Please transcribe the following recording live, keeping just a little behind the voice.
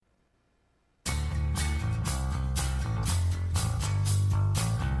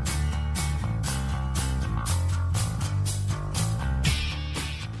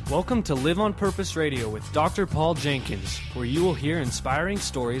Welcome to Live on Purpose Radio with Dr. Paul Jenkins, where you will hear inspiring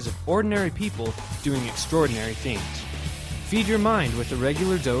stories of ordinary people doing extraordinary things. Feed your mind with a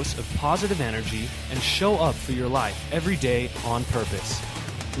regular dose of positive energy and show up for your life every day on purpose.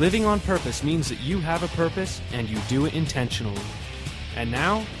 Living on purpose means that you have a purpose and you do it intentionally. And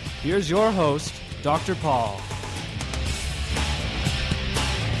now, here's your host, Dr. Paul.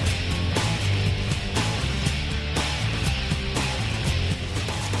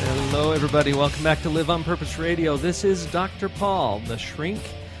 Hello, everybody. Welcome back to Live on Purpose Radio. This is Dr. Paul, the shrink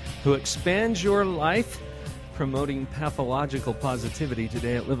who expands your life, promoting pathological positivity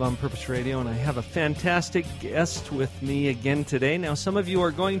today at Live on Purpose Radio. And I have a fantastic guest with me again today. Now, some of you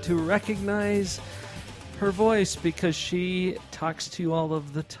are going to recognize her voice because she talks to you all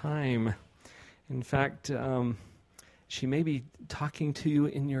of the time. In fact, she may be talking to you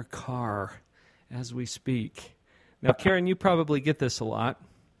in your car as we speak. Now, Karen, you probably get this a lot.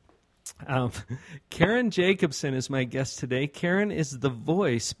 Karen Jacobson is my guest today. Karen is the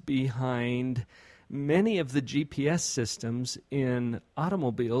voice behind many of the GPS systems in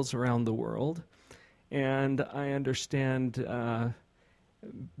automobiles around the world, and I understand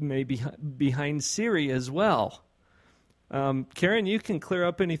maybe behind Siri as well. Karen, you can clear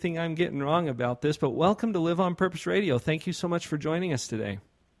up anything I'm getting wrong about this, but welcome to Live on Purpose Radio. Thank you so much for joining us today.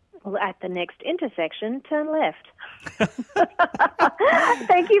 Well, at the next intersection, turn left.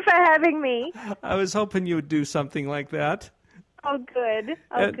 Thank you for having me. I was hoping you would do something like that. Oh, good.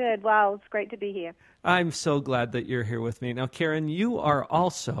 Good. Wow, it's great to be here. I'm so glad that you're here with me. Now, Karen, you are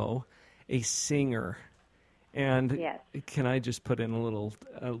also a singer. And yes. Can I just put in a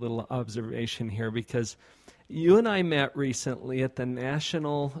little observation here? Because you and I met recently at the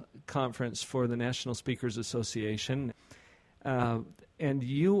National Conference for the National Speakers Association. And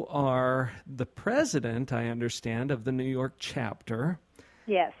you are the president, I understand, of the New York chapter.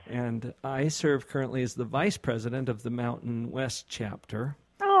 Yes. And I serve currently as the vice president of the Mountain West chapter.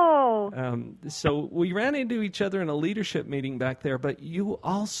 Oh. So we ran into each other in a leadership meeting back there, but you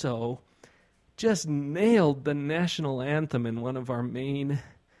also just nailed the national anthem in one of our main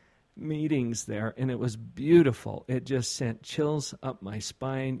meetings there, and it was beautiful. It just sent chills up my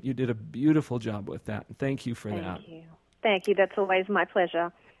spine. You did a beautiful job with that, and thank you for that. Thank you. Thank you. That's always my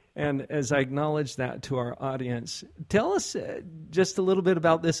pleasure. And as I acknowledge that to our audience, tell us just a little bit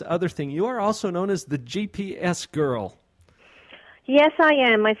about this other thing. You are also known as the GPS girl. Yes, I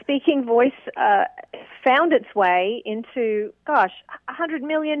am. My speaking voice found its way into, 100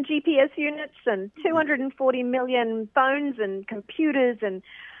 million GPS units and 240 million phones and computers, and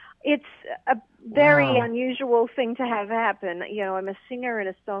it's a very unusual thing to have happen. You know, I'm a singer and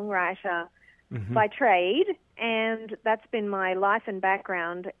a songwriter by trade, and that's been my life and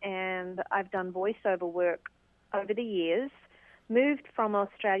background, and I've done voiceover work over the years, moved from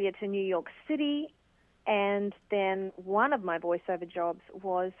Australia to New York City, and then one of my voiceover jobs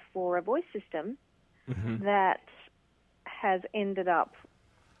was for a voice system that has ended up,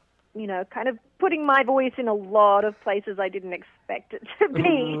 you know, kind of putting my voice in a lot of places I didn't expect it to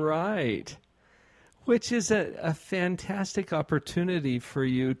be. Right. Which is a fantastic opportunity for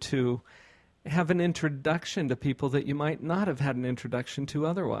you to have an introduction to people that you might not have had an introduction to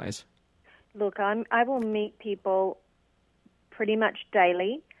otherwise. Look, I will meet people pretty much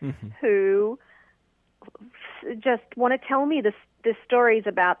daily who just want to tell me the stories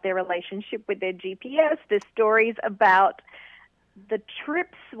about their relationship with their GPS, the stories about the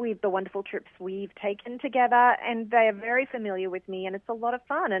wonderful trips we've taken together, and they are very familiar with me, and it's a lot of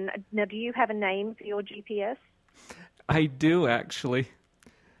fun. And now, do you have a name for your GPS? I do, actually.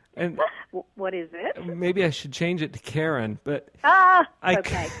 And what is it? Maybe I should change it to Karen, but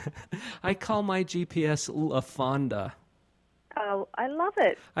okay. I call my GPS La Fonda. Oh, I love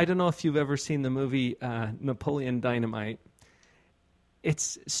it. I don't know if you've ever seen the movie Napoleon Dynamite.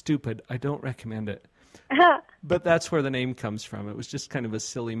 It's stupid. I don't recommend it. But that's where the name comes from. It was just kind of a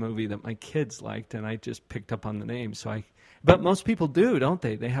silly movie that my kids liked, and I just picked up on the name. But most people do, don't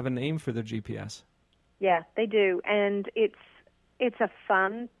they? They have a name for their GPS. Yeah, they do, and it's a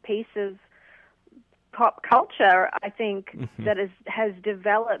fun piece of pop culture, I think, that has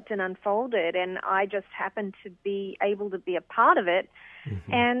developed and unfolded, and I just happen to be able to be a part of it.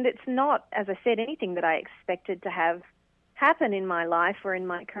 And it's not, as I said, anything that I expected to have happen in my life or in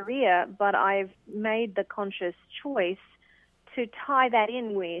my career, but I've made the conscious choice to tie that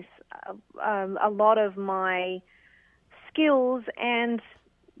in with a lot of my skills and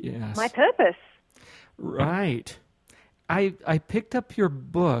my purpose. Right. I picked up your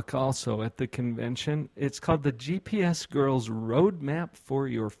book also at the convention. It's called The GPS Girl's Roadmap for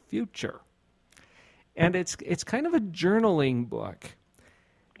Your Future. And it's kind of a journaling book.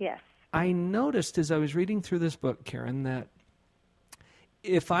 Yes. I noticed as I was reading through this book, Karen, that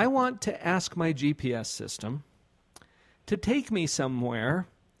if I want to ask my GPS system to take me somewhere,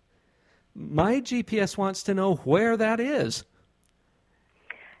 my GPS wants to know where that is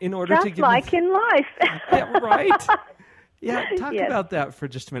in order just to give like me... in life. Yeah, right. Yeah, talk Yes. about that for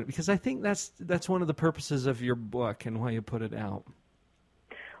just a minute, because I think that's one of the purposes of your book and why you put it out.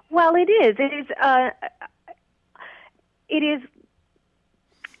 Well, it is.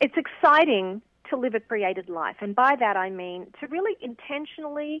 It's exciting to live a created life. And by that I mean to really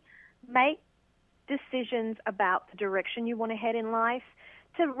intentionally make decisions about the direction you want to head in life,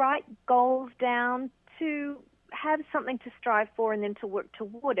 to write goals down, to have something to strive for and then to work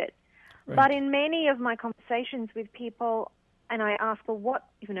toward it. Right. But in many of my conversations with people, and I ask, well, what,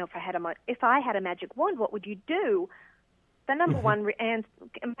 if I had a magic wand, what would you do? The number one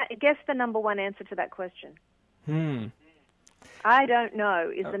guess the number one answer to that question. I don't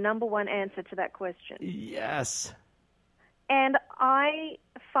know is the number one answer to that question. Yes. And I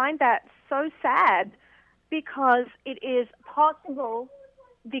find that so sad because it is possible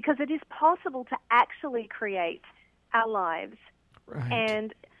to actually create our lives. Right.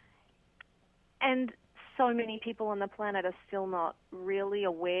 And so many people on the planet are still not really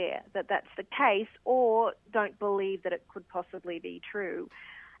aware that that's the case, or don't believe that it could possibly be true.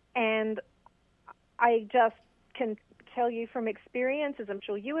 And I just can tell you from experience, as I'm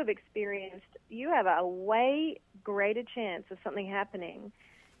sure you have experienced, you have a way greater chance of something happening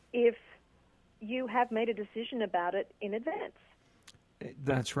if you have made a decision about it in advance.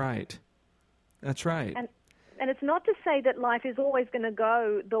 That's right. That's right. And it's not to say that life is always going to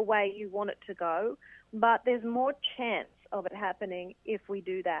go the way you want it to go, but there's more chance of it happening if we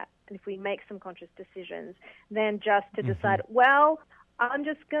do that and if we make some conscious decisions than just to decide, well, I'm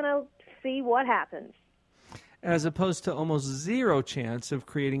just going to see what happens. As opposed to almost zero chance of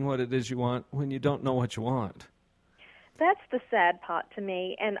creating what it is you want when you don't know what you want. That's the sad part to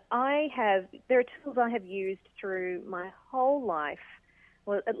me. And there are tools I have used through my whole life,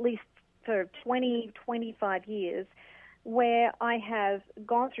 well, at least for 20, 25 years, where I have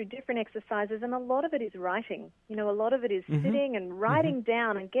gone through different exercises, and a lot of it is writing. A lot of it is sitting and writing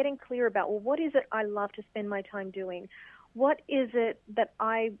down and getting clear about, well, what is it I love to spend my time doing? What is it that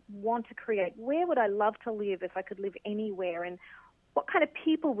I want to create? Where would I love to live if I could live anywhere? And what kind of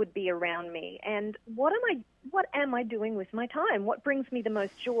people would be around me? And what am I doing with my time? What brings me the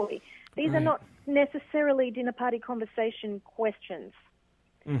most joy? These are not necessarily dinner party conversation questions.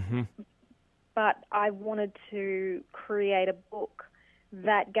 But I wanted to create a book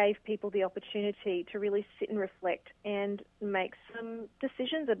that gave people the opportunity to really sit and reflect and make some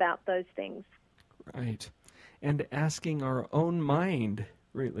decisions about those things. Right. And asking our own mind,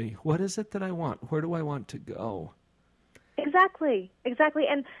 really, what is it that I want? Where do I want to go? Exactly.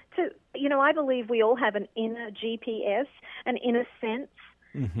 And I believe we all have an inner GPS, an inner sense,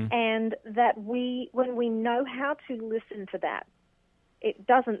 and that when we know how to listen to that, it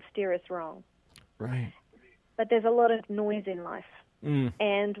doesn't steer us wrong. Right. But there's a lot of noise in life.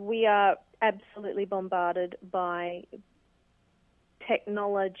 And we are absolutely bombarded by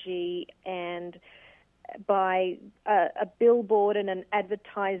technology and by a billboard and an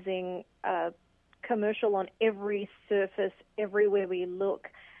advertising commercial on every surface, everywhere we look.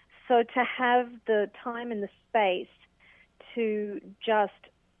 So to have the time and the space to just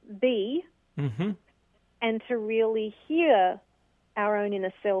be and to really hear our own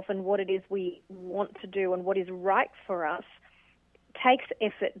inner self and what it is we want to do and what is right for us takes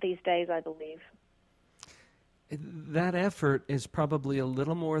effort these days, I believe. That effort is probably a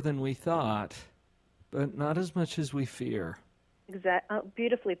little more than we thought, but not as much as we fear.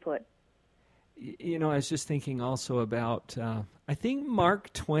 Beautifully put. I was just thinking also about, I think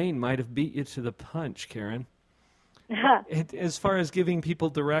Mark Twain might have beat you to the punch, Karen. As far as giving people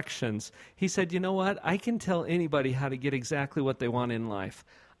directions. He said, you know what? I can tell anybody how to get exactly what they want in life.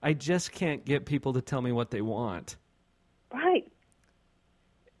 I just can't get people to tell me what they want. Right.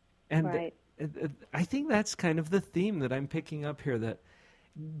 And I think that's kind of the theme that I'm picking up here, that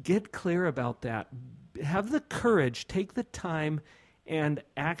get clear about that. Have the courage, take the time, and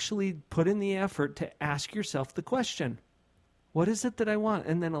actually put in the effort to ask yourself the question. What is it that I want?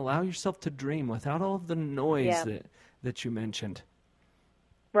 And then allow yourself to dream without all of the noise that you mentioned.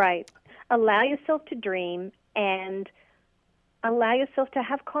 Right. Allow yourself to dream and allow yourself to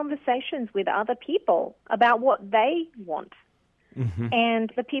have conversations with other people about what they want.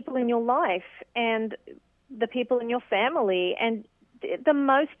 And the people in your life and the people in your family. And the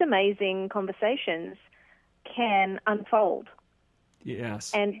most amazing conversations can unfold.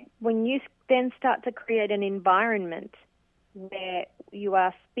 Yes. And when you then start to create an environment where you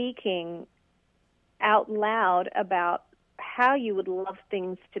are speaking out loud about how you would love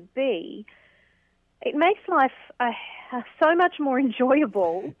things to be, it makes life so much more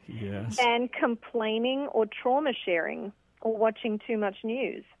enjoyable Yes. than complaining or trauma sharing or watching too much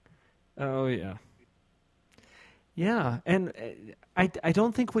news. Oh, yeah. Yeah, and I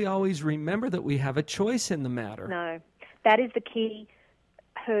don't think we always remember that we have a choice in the matter. No, that is the key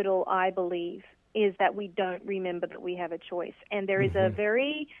hurdle, I believe, is that we don't remember that we have a choice. And there is a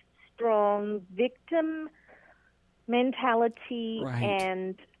very strong victim mentality Right.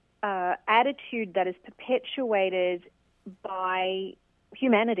 and attitude that is perpetuated by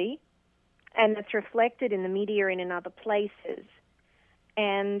humanity, and it's reflected in the media and in other places.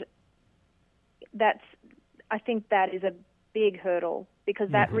 And I think that is a big hurdle, because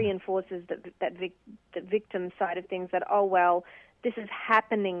that reinforces the victim side of things, that, oh, well, this is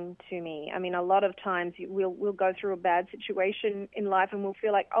happening to me. I mean, a lot of times we'll go through a bad situation in life and we'll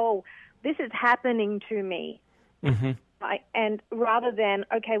feel like, oh, this is happening to me. Mm-hmm. And rather than,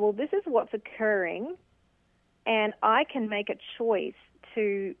 okay, well, this is what's occurring, and I can make a choice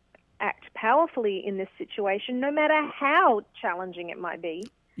to act powerfully in this situation, no matter how challenging it might be.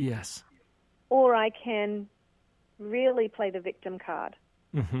 Yes. Or I can really play the victim card,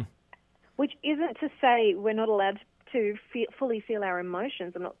 which isn't to say we're not allowed to fully feel our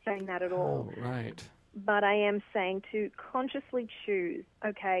emotions. I'm not saying that at all. Oh, right. But I am saying to consciously choose,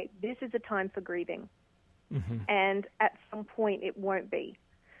 okay, this is a time for grieving. And at some point it won't be.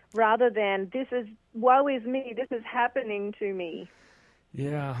 Rather than, this is, woe is me, this is happening to me.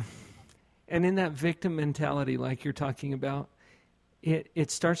 Yeah. And in that victim mentality, like you're talking about,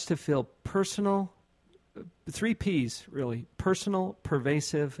 it starts to feel personal. 3 Ps, really: personal,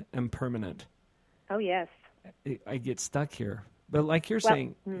 pervasive, and permanent. Oh, yes. I get stuck here. But like you're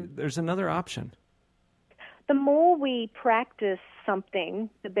saying, there's another option. The more we practice something,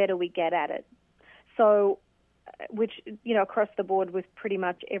 the better we get at it. So, which, across the board with pretty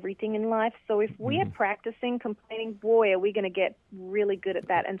much everything in life. So if we are practicing complaining, boy, are we going to get really good at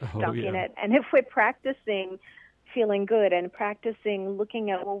that and stuck in it. And if we're practicing feeling good and practicing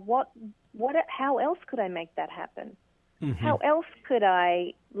looking at, well, how else could I make that happen? How else could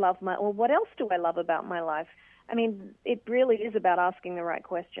I love what else do I love about my life? I mean, it really is about asking the right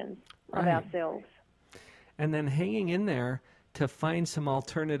questions of ourselves. And then hanging in there to find some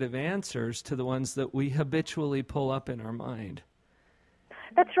alternative answers to the ones that we habitually pull up in our mind.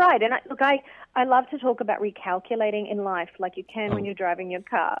 That's right. And I love to talk about recalculating in life, like you can when you're driving your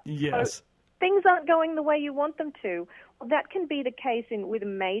car. Yes. So things aren't going the way you want them to. Well, that can be the case with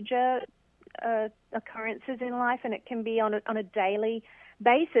major occurrences in life, and it can be on a daily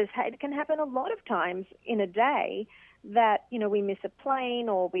basis. It can happen a lot of times in a day that, we miss a plane,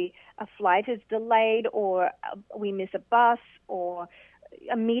 or a flight is delayed, or we miss a bus, or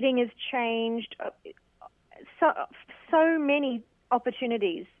a meeting is changed. So many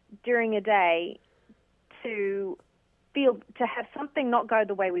opportunities during a day to have something not go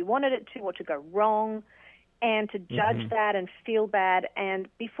the way we wanted it to, or to go wrong, and to judge that and feel bad. And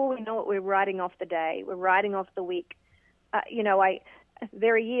before we know it, we're writing off the day. We're writing off the week.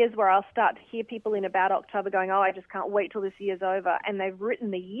 There are years where I'll start to hear people in about October going, oh, I just can't wait till this year's over. And they've written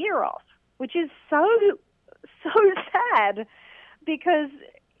the year off, which is so sad, because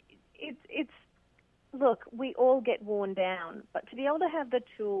it's look, we all get worn down, but to be able to have the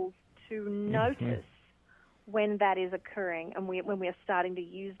tools to notice when that is occurring, and when we are starting to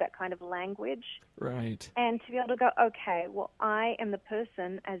use that kind of language. Right. And to be able to go, okay, well, I am the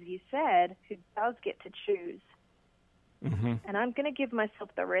person, as you said, who does get to choose. And I'm going to give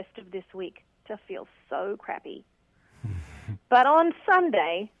myself the rest of this week to feel so crappy. But on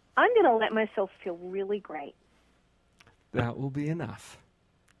Sunday, I'm going to let myself feel really great. That will be enough.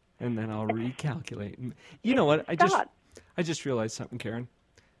 And then I'll recalculate. You know what? I just realized something, Karen.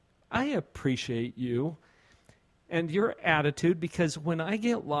 I appreciate you and your attitude, because when I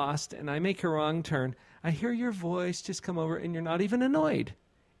get lost and I make a wrong turn, I hear your voice just come over, and you're not even annoyed.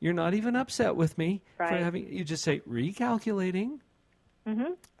 You're not even upset with me for having. You just say recalculating.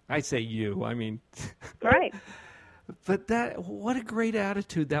 I say you. I mean, right. But what a great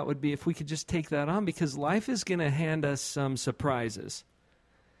attitude that would be if we could just take that on, because life is going to hand us some surprises.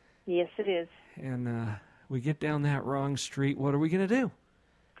 Yes, it is. And we get down that wrong street. What are we going to do?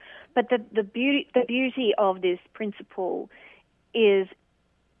 But the beauty of this principle is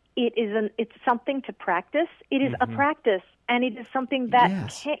it's something to practice. It is a practice, and it is something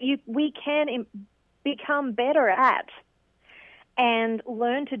that we can become better at and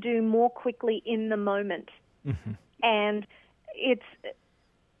learn to do more quickly in the moment. And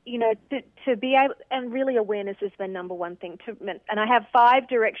to be able, and really awareness is the number one thing. And I have 5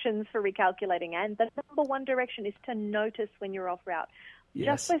 directions for recalculating, and the number one direction is to notice when you're off route.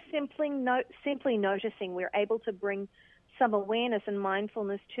 Yes. Just by simply noticing, we're able to bring some awareness and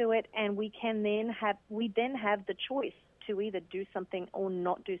mindfulness to it, and we then have the choice to either do something or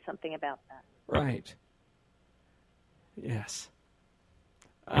not do something about that. Right. Yes.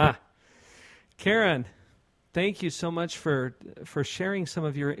 Karen, thank you so much for sharing some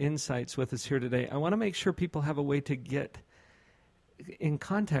of your insights with us here today. I want to make sure people have a way to get in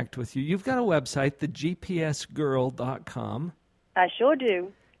contact with you. You've got a website, thegpsgirl.com. I sure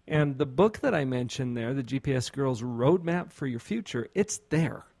do. And the book that I mentioned there, the GPS Girl's Roadmap for Your Future, it's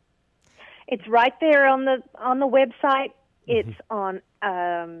there. It's right there on the website. It's on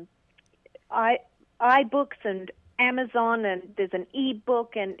iBooks and Amazon, and there's an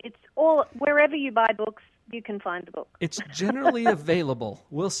e-book, and it's all wherever you buy books, you can find the book. It's generally available.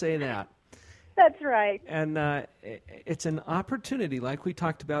 We'll say that. That's right. And it's an opportunity, like we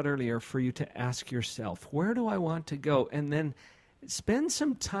talked about earlier, for you to ask yourself, where do I want to go? And then spend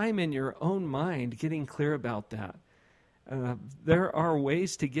some time in your own mind getting clear about that. There are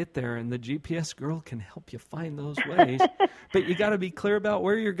ways to get there, and the GPS Girl can help you find those ways. But you got to be clear about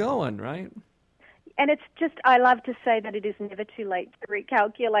where you're going, right? And it's just, I love to say that it is never too late to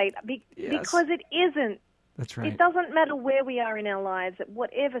recalculate because it isn't. That's right. It doesn't matter where we are in our lives, at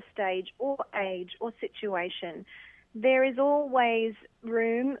whatever stage or age or situation, there is always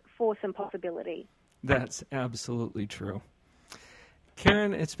room for some possibility. That's absolutely true.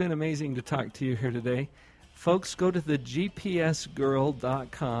 Karen, it's been amazing to talk to you here today. Folks, go to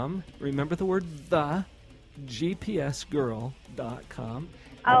thegpsgirl.com. Remember the word the, gpsgirl.com.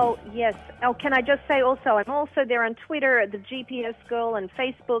 Oh, yes. Oh, can I just say also, I'm also there on Twitter at the GPS Girl and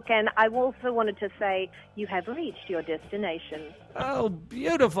Facebook, and I also wanted to say you have reached your destination. Oh,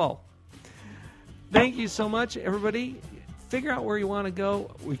 beautiful. Thank you so much, everybody. Figure out where you want to go.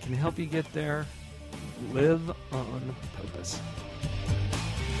 We can help you get there. Live on purpose.